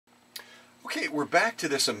Okay, we're back to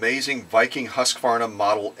this amazing Viking Husqvarna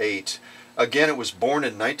Model 8. Again, it was born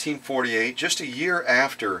in 1948, just a year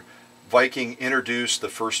after Viking introduced the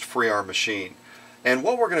first free arm machine. And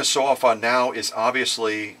what we're going to show off on now is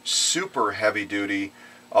obviously super heavy duty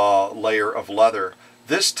layer of leather.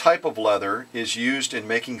 This type of leather is used in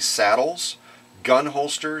making saddles, gun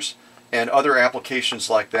holsters, and other applications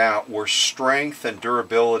like that where strength and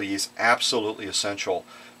durability is absolutely essential.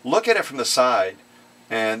 Look at it from the side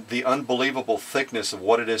and the unbelievable thickness of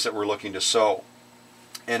what it is that we're looking to sew.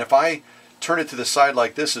 And if I turn it to the side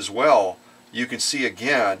like this as well, you can see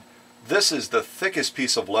again, this is the thickest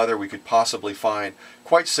piece of leather we could possibly find,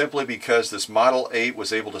 quite simply because this Model 8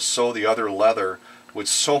 was able to sew the other leather with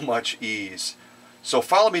so much ease. So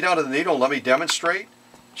follow me down to the needle and let me demonstrate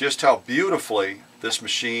just how beautifully this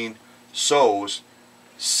machine sews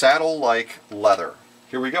saddle-like leather.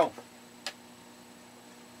 Here we go.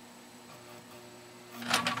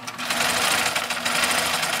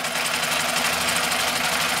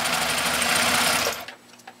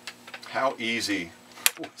 How easy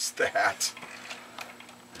was that?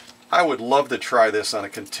 I would love to try this on a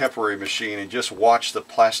contemporary machine and just watch the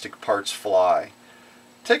plastic parts fly.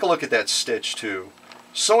 Take a look at that stitch too.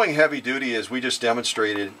 Sewing heavy duty, as we just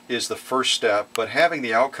demonstrated, is the first step, but having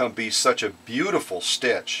the outcome be such a beautiful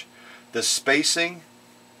stitch, the spacing,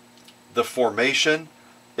 the formation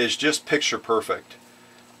is just picture perfect.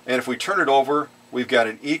 And if we turn it over, we've got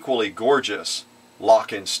an equally gorgeous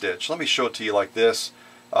lock-in stitch. Let me show it to you like this,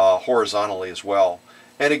 horizontally as well.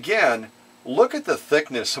 And again, look at the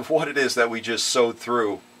thickness of what it is that we just sewed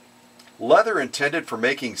through. Leather intended for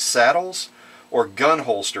making saddles or gun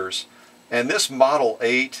holsters, and this Model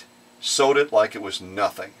 8 sewed it like it was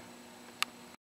nothing.